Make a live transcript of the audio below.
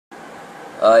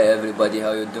Hi everybody,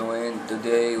 how you doing?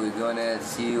 Today we're gonna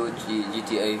see you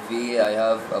GTA V. I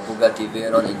have a Bugatti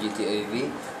Veyron in GTA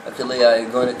V. Actually,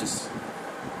 I'm going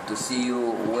to see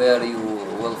you where you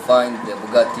will find the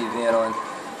Bugatti Veyron.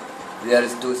 There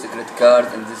is two secret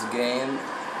cars in this game,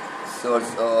 sorts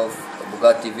of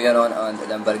Bugatti Veyron and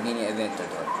Lamborghini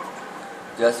Aventador.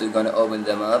 Just we're gonna open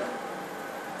them up.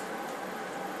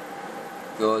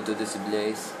 Go to this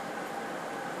place.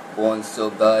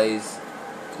 So guys,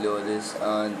 clothes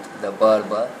and the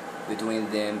barber, between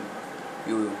them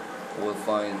you will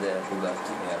find the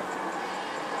Bugatti here.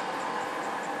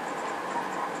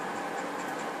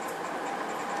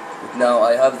 But now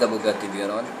I have the Bugatti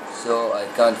Veyron, so I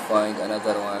can't find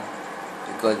another one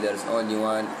because there's only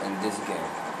one in this game.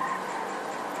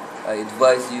 I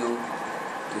advise you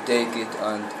to take it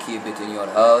and keep it in your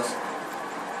house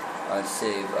and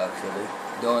save. Actually,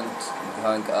 don't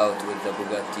hang out with the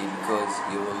Bugatti because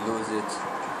you will lose it,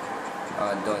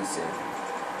 and don't save.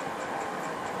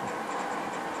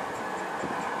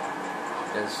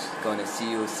 Just gonna see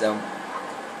you some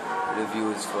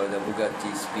reviews for the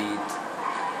Bugatti Speed.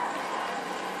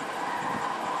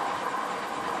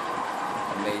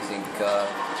 Amazing car.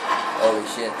 Holy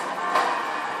shit,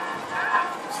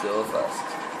 so fast.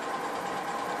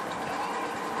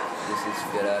 This is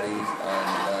Ferraris and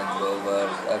Land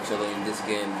Rovers. Actually, in this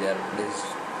game there is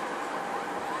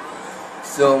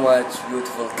so much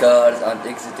beautiful cars and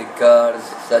exotic cars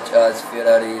such as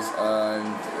Ferraris and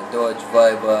Dodge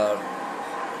Viper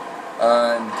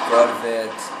and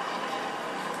Corvette